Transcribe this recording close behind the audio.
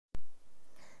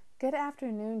Good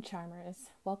afternoon, charmers.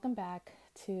 Welcome back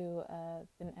to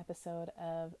an episode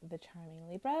of The Charming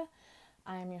Libra.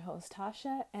 I am your host,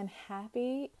 Tasha, and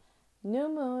happy new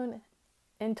moon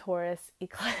in Taurus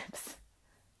eclipse.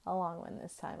 A long one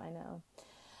this time, I know.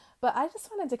 But I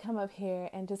just wanted to come up here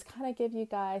and just kind of give you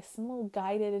guys some little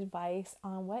guided advice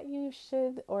on what you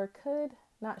should or could,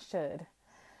 not should,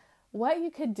 what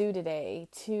you could do today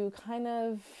to kind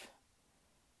of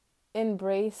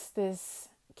embrace this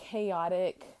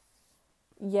chaotic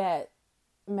yet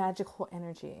magical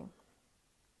energy.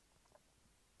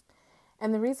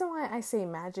 And the reason why I say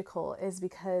magical is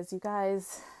because, you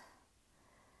guys,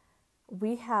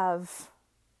 we have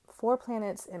 4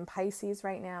 planets in Pisces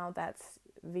right now. That's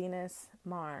Venus,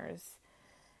 Mars,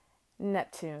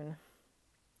 Neptune,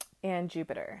 and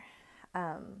Jupiter.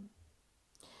 And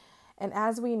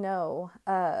as we know,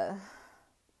 the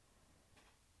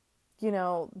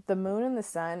moon and the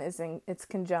sun it's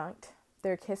conjunct.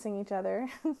 They're kissing each other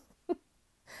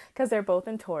because they're both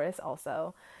in Taurus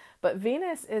also. But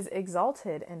Venus is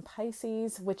exalted in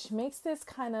Pisces, which makes this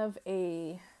kind of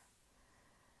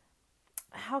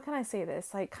how can I say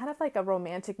this? Kind of like a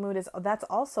romantic mood. That's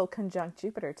also conjunct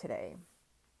Jupiter today.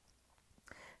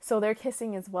 So they're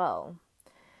kissing as well.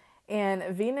 And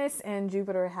Venus and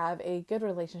Jupiter have a good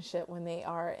relationship when they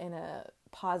are in a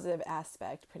positive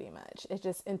aspect, pretty much. It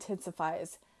just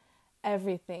intensifies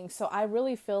everything. So I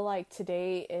really feel like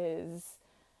today is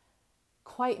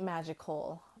quite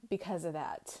magical because of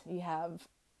that. You have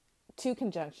 2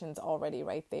 conjunctions already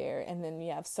right there. And then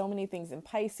you have so many things in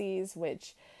Pisces,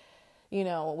 which,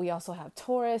 we also have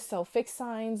Taurus. So fixed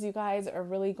signs, you guys are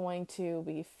really going to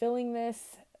be feeling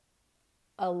this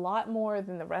a lot more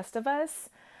than the rest of us.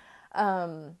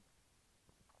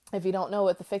 If you don't know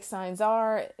what the fixed signs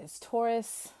are, it's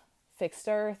Taurus, fixed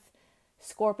earth,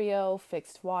 Scorpio,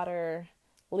 fixed water,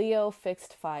 Leo,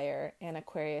 fixed fire, and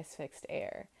Aquarius, fixed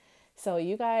air. So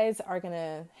you guys are going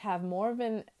to have more of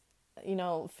an,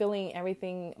 feeling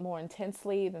everything more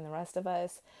intensely than the rest of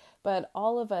us. But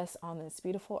all of us on this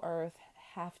beautiful earth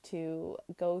have to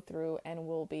go through and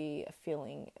will be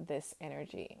feeling this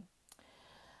energy.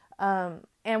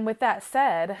 And with that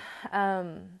said,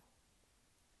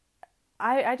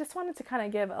 I just wanted to kind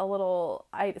of give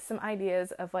some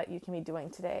ideas of what you can be doing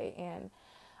today. And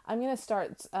I'm going to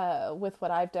start with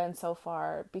what I've done so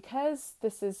far. Because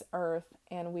this is Earth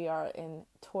and we are in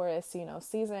Taurus,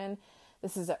 season,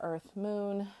 this is an Earth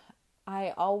moon.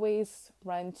 I always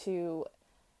run to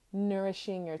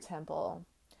nourishing your temple.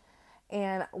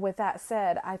 And with that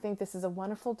said, I think this is a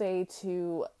wonderful day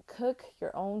to cook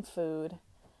your own food.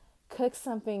 Cook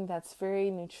something that's very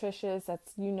nutritious,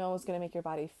 that's is going to make your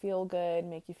body feel good,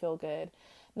 make you feel good,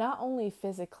 not only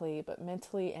physically, but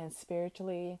mentally and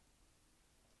spiritually.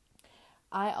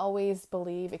 I always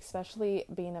believe, especially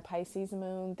being a Pisces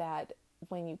moon, that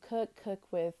when you cook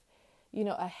with,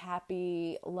 a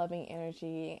happy, loving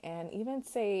energy, and even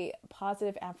say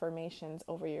positive affirmations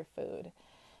over your food.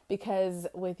 Because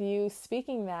with you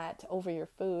speaking that over your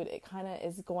food, it kind of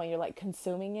is you're like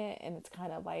consuming it, and it's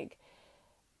kind of like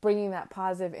bringing that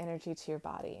positive energy to your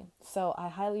body. So I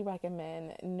highly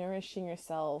recommend nourishing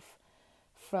yourself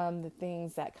from the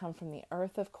things that come from the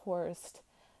earth, of course,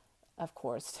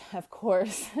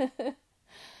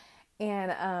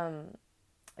 and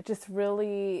just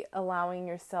really allowing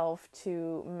yourself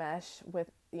to mesh with,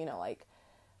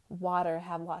 water.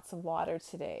 Have lots of water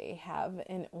today. Have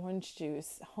an orange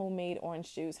juice, homemade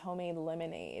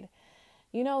lemonade.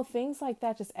 Things like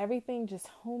that, just everything just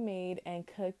homemade and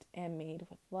cooked and made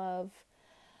with love.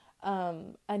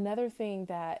 Another thing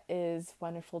that is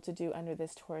wonderful to do under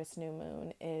this Taurus new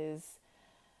moon is,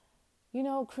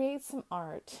 create some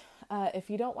art. If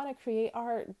you don't want to create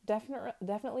art,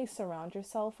 definitely surround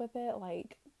yourself with it.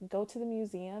 Like, go to the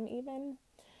museum even.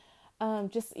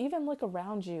 Just even look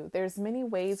around you. There's many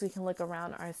ways we can look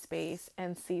around our space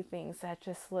and see things that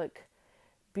just look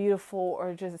beautiful,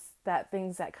 or just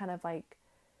things that kind of like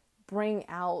bring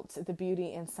out the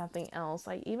beauty in something else.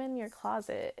 Like even your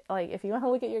closet. Like if you want to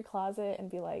look at your closet and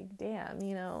be like, damn,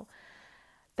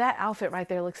 that outfit right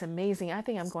there looks amazing. I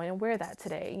think I'm going to wear that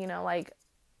today. Like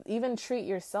even treat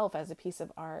yourself as a piece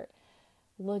of art.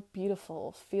 Look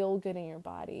beautiful, feel good in your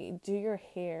body, do your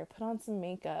hair, put on some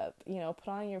makeup, put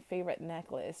on your favorite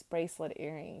necklace, bracelet,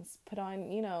 earrings, put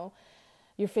on,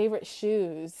 your favorite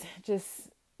shoes. Just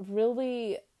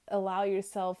really allow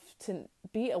yourself to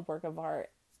be a work of art,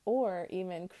 or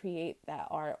even create that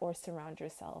art, or surround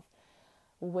yourself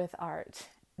with art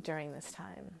during this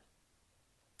time.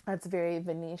 That's very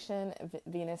Venetian.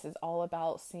 Venus is all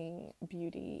about seeing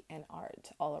beauty and art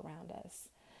all around us.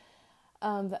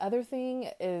 The other thing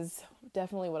is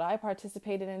definitely what I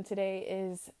participated in today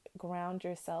is ground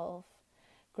yourself.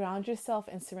 Ground yourself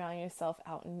and surround yourself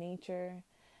out in nature.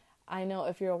 I know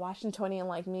if you're a Washingtonian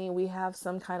like me, we have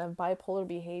some kind of bipolar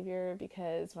behavior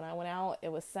because when I went out,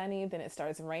 it was sunny, then it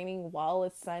starts raining while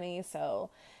it's sunny. So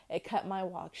it cut my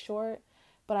walk short.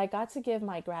 But I got to give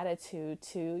my gratitude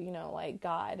to, like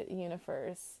God,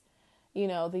 universe,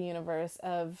 the universe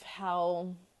of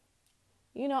how,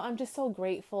 I'm just so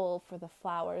grateful for the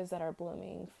flowers that are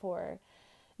blooming, for,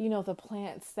 the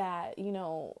plants that,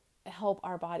 help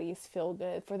our bodies feel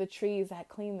good, for the trees that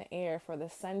clean the air, for the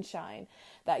sunshine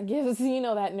that gives,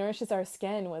 that nourishes our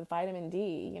skin with vitamin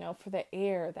D, for the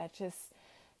air that just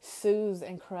soothes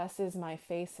and caresses my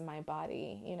face and my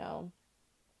body,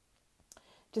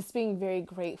 just being very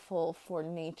grateful for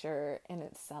nature in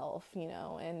itself,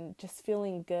 and just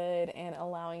feeling good and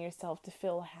allowing yourself to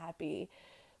feel happy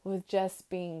with just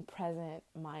being present,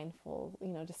 mindful,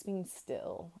 just being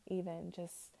still, even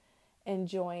just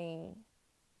enjoying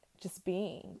just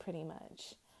being pretty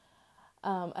much.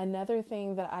 Another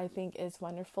thing that I think is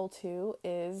wonderful too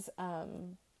is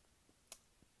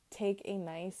take a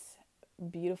nice,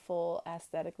 beautiful,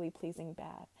 aesthetically pleasing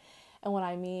bath. And what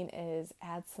I mean is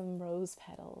add some rose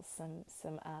petals,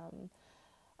 some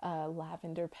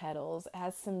lavender petals,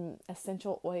 add some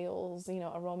essential oils,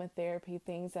 aromatherapy,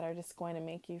 things that are just going to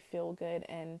make you feel good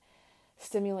and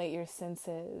stimulate your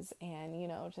senses and,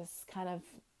 just kind of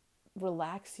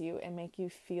relax you and make you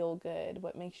feel good,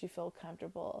 what makes you feel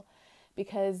comfortable.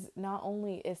 Because not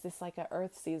only is this like a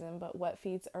earth season, but what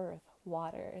feeds earth?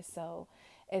 Water. So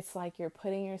it's like you're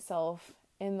putting yourself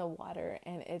in the water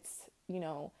and it's,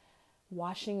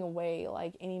 washing away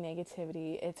like any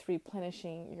negativity. It's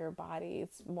replenishing your body.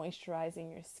 It's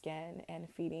moisturizing your skin and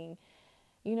feeding,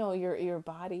 your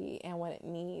body and what it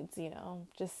needs,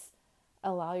 just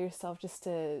allow yourself just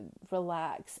to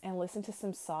relax and listen to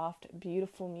some soft,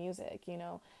 beautiful music.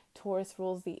 Taurus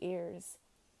rules the ears,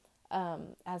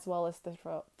 as well as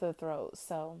the throat.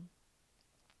 So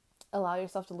allow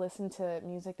yourself to listen to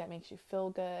music that makes you feel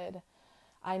good.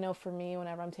 I know for me,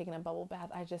 whenever I'm taking a bubble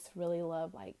bath, I just really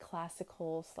love like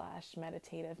classical /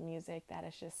 meditative music that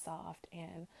is just soft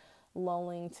and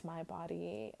lulling to my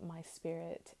body, my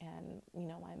spirit, and,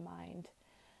 my mind.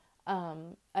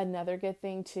 Another good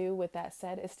thing too, with that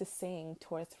said, is to sing.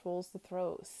 Taurus rules the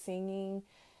throat. Singing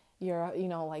your,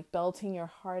 like belting your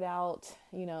heart out,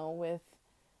 with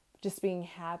just being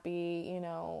happy,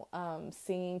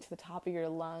 singing to the top of your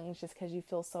lungs just because you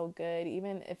feel so good.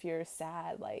 Even if you're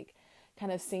sad, like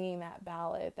kind of singing that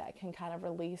ballad that can kind of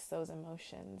release those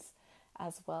emotions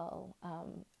as well.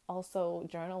 Also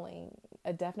journaling.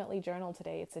 Definitely journal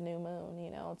today. It's a new moon,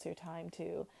 it's your time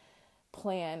to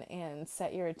plan and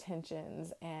set your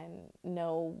intentions and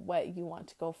know what you want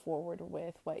to go forward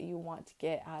with, what you want to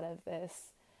get out of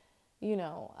this, new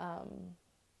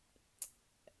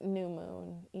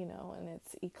moon, and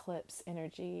its eclipse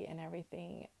energy and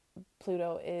everything.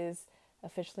 Pluto is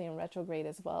officially in retrograde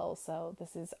as well. So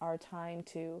this is our time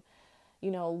to,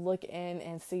 look in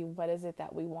and see what is it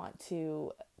that we want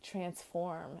to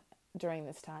transform during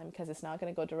this time, because it's not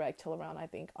going to go direct till around, I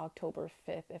think, October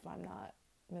 5th, if I'm not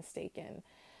mistaken.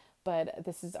 But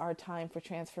this is our time for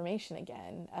transformation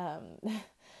again.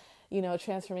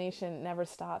 Transformation never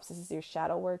stops. This is your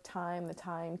shadow work time, the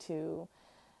time to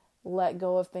let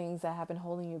go of things that have been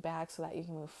holding you back so that you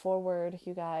can move forward,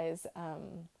 you guys.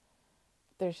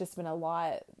 There's just been a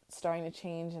lot starting to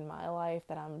change in my life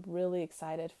that I'm really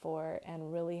excited for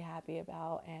and really happy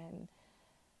about. And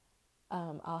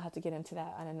I'll have to get into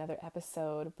that on another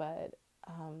episode, but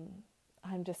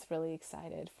I'm just really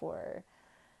excited for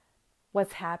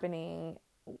what's happening,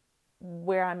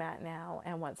 where I'm at now,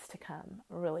 and what's to come.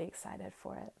 Really excited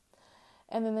for it.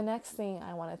 And then the next thing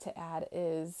I wanted to add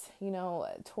is,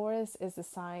 Taurus is the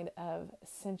sign of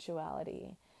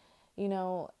sensuality.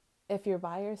 If you're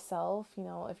by yourself,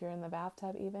 if you're in the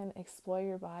bathtub even, explore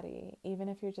your body. Even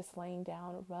if you're just laying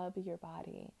down, rub your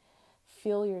body.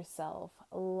 Feel yourself.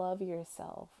 Love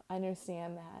yourself.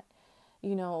 Understand that,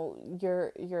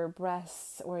 your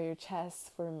breasts or your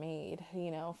chest were made,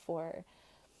 for,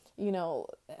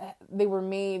 they were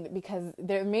made because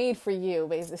they're made for you,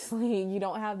 basically. You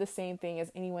don't have the same thing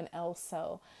as anyone else.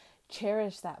 So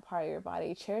cherish that part of your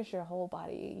body, cherish your whole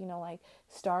body, like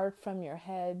start from your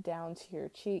head down to your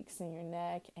cheeks and your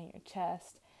neck and your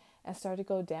chest and start to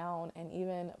go down and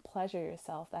even pleasure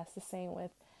yourself. That's the same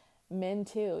with men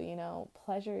too,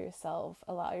 pleasure yourself,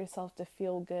 allow yourself to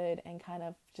feel good and kind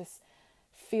of just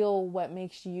feel what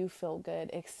makes you feel good.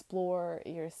 Explore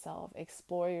yourself,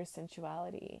 explore your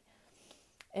sensuality.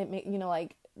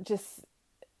 Just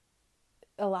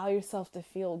allow yourself to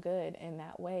feel good in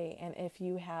that way. And if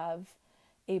you have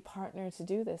a partner to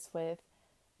do this with,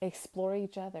 explore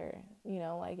each other.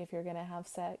 Like if you're going to have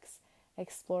sex,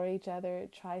 explore each other,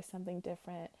 try something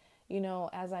different.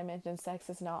 As I mentioned, sex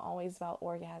is not always about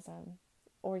orgasm.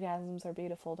 Orgasms are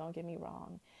beautiful, don't get me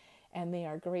wrong. And they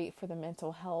are great for the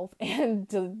mental health and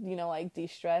to, like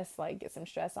de-stress, like get some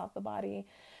stress off the body.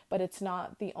 But it's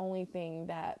not the only thing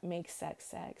that makes sex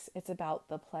sex. It's about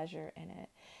the pleasure in it.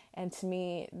 And to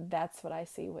me, that's what I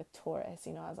see with Taurus.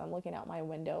 As I'm looking out my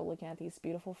window, looking at these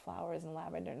beautiful flowers and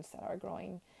lavenders that are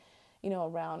growing,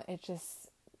 around, it just,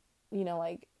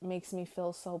 like makes me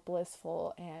feel so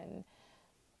blissful. And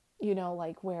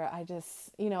like where I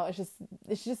just,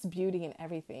 it's just beauty in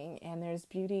everything. And there's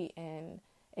beauty in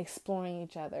exploring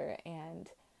each other and,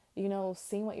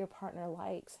 seeing what your partner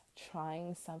likes,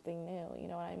 trying something new. You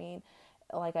know what I mean?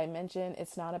 Like I mentioned,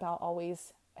 it's not about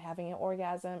always having an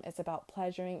orgasm. It's about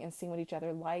pleasuring and seeing what each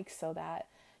other likes so that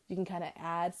you can kind of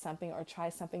add something or try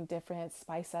something different,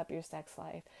 spice up your sex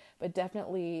life. But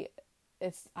definitely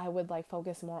I would like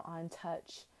focus more on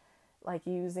touch, like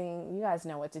using, you guys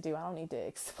know what to do. I don't need to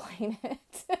explain it.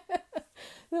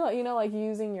 Like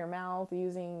using your mouth,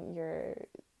 using your,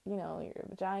 your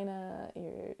vagina,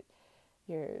 your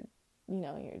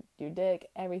dick,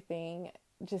 everything,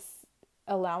 just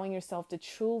allowing yourself to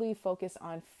truly focus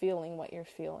on feeling what you're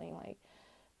feeling. Like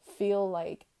feel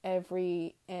like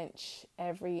every inch,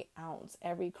 every ounce,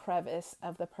 every crevice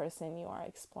of the person you are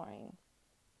exploring.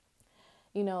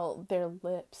 Their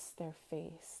lips, their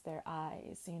face, their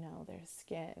eyes, their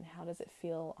skin. How does it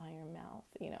feel on your mouth?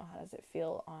 How does it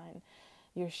feel on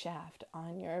your shaft,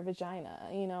 on your vagina?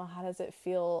 How does it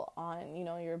feel on,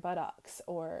 your buttocks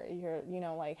or your,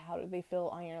 like how do they feel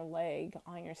on your leg,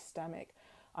 on your stomach,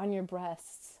 on your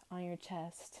breasts, on your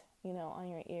chest, on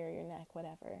your ear, your neck,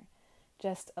 whatever.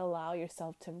 Just allow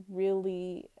yourself to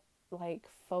really like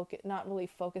focus, not really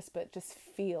focus, but just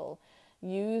feel.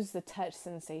 Use the touch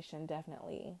sensation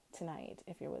definitely tonight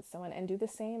if you're with someone, and do the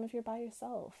same if you're by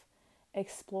yourself.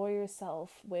 Explore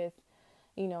yourself with,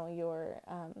 your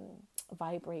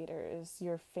vibrators,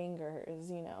 your fingers,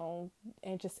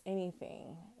 and just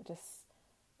anything. Just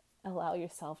allow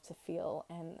yourself to feel,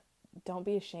 and don't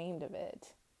be ashamed of it.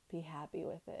 Be happy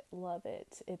with it. Love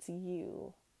it. It's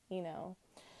you,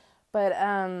 But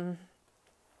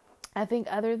I think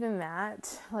other than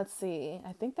that, let's see.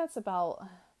 I think that's about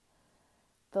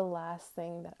the last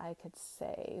thing that I could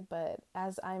say. But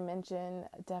as I mentioned,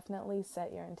 definitely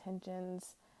set your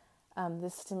intentions.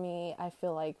 This to me, I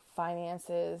feel like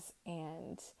finances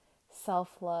and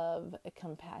self-love,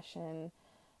 compassion,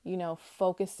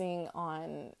 focusing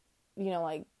on,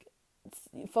 like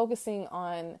focusing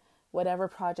on whatever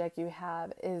project you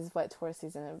have is what Taurus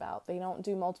season is about. They don't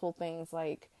do multiple things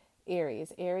like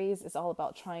Aries. Aries is all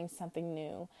about trying something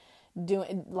new.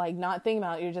 Doing, like, not thinking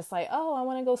about it. You're just like, oh, I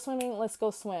want to go swimming, let's go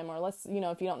swim. Or let's, if you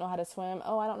don't know how to swim,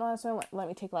 oh, I don't know how to swim, let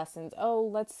me take lessons. Oh,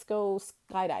 let's go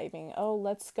skydiving. Oh,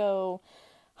 let's go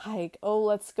hike. Oh,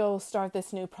 let's go start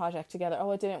this new project together.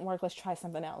 Oh, it didn't work, let's try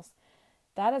something else.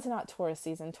 That is not Taurus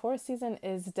season. Taurus season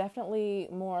is definitely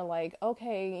more like,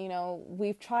 okay,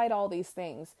 we've tried all these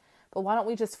things, but why don't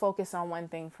we just focus on one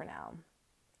thing for now?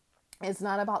 It's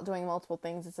not about doing multiple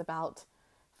things. It's about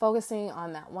focusing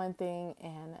on that one thing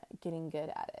and getting good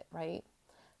at it, right?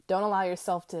 Don't allow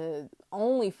yourself to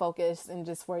only focus and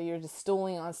just where you're just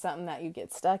stooling on something that you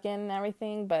get stuck in and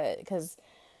everything. But because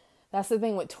that's the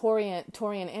thing with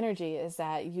Taurian energy, is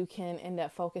that you can end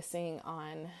up focusing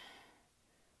on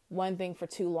one thing for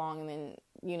too long, and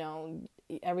then,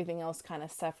 everything else kind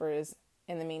of suffers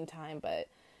in the meantime. But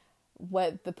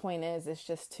what the point is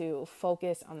just to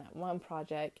focus on that one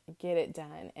project, get it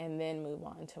done, and then move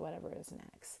on to whatever is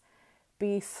next.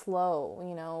 Be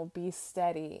slow, be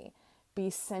steady, be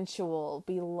sensual,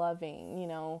 be loving,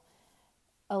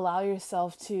 allow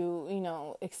yourself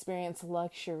to, experience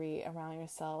luxury around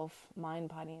yourself, mind,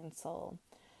 body, and soul.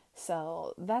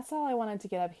 So that's all I wanted to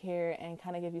get up here and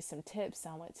kind of give you some tips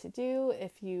on what to do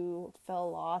if you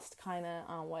felt lost kind of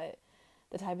on what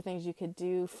the type of things you could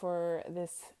do for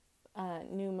this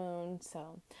new moon.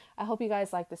 So I hope you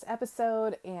guys like this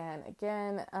episode, and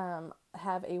again,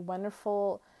 have a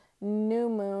wonderful new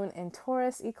moon in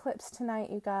Taurus eclipse tonight,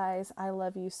 you guys. I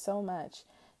love you so much.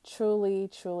 Truly,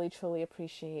 truly, truly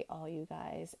appreciate all you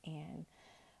guys and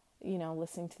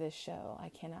listening to this show. I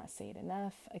cannot say it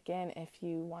enough. Again, if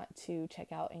you want to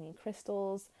check out any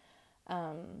crystals,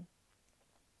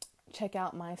 check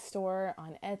out my store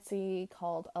on Etsy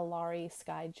called Alari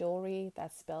Sky Jewelry.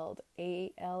 That's spelled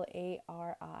ALARIE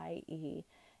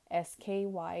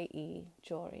SKYE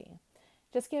Jewelry.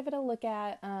 just give it a look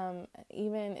at.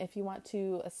 Even if you want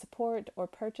to support or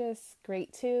purchase,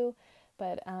 great too.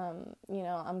 But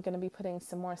I'm gonna be putting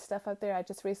some more stuff up there. I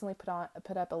just recently put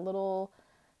up a little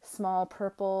small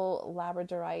purple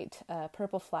labradorite,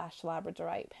 purple flash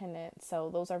labradorite pendant. So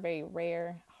those are very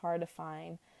rare, hard to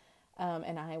find,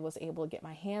 and I was able to get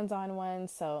my hands on one.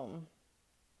 So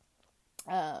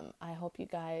I hope you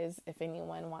guys, if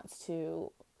anyone wants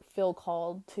to feel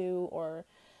called to or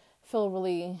feel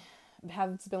really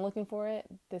has been looking for it,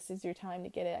 this is your time to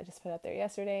get it. I just put it up there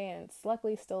yesterday and it's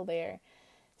luckily still there.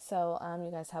 So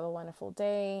you guys have a wonderful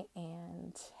day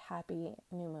and happy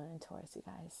new moon in Taurus, you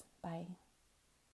guys. Bye.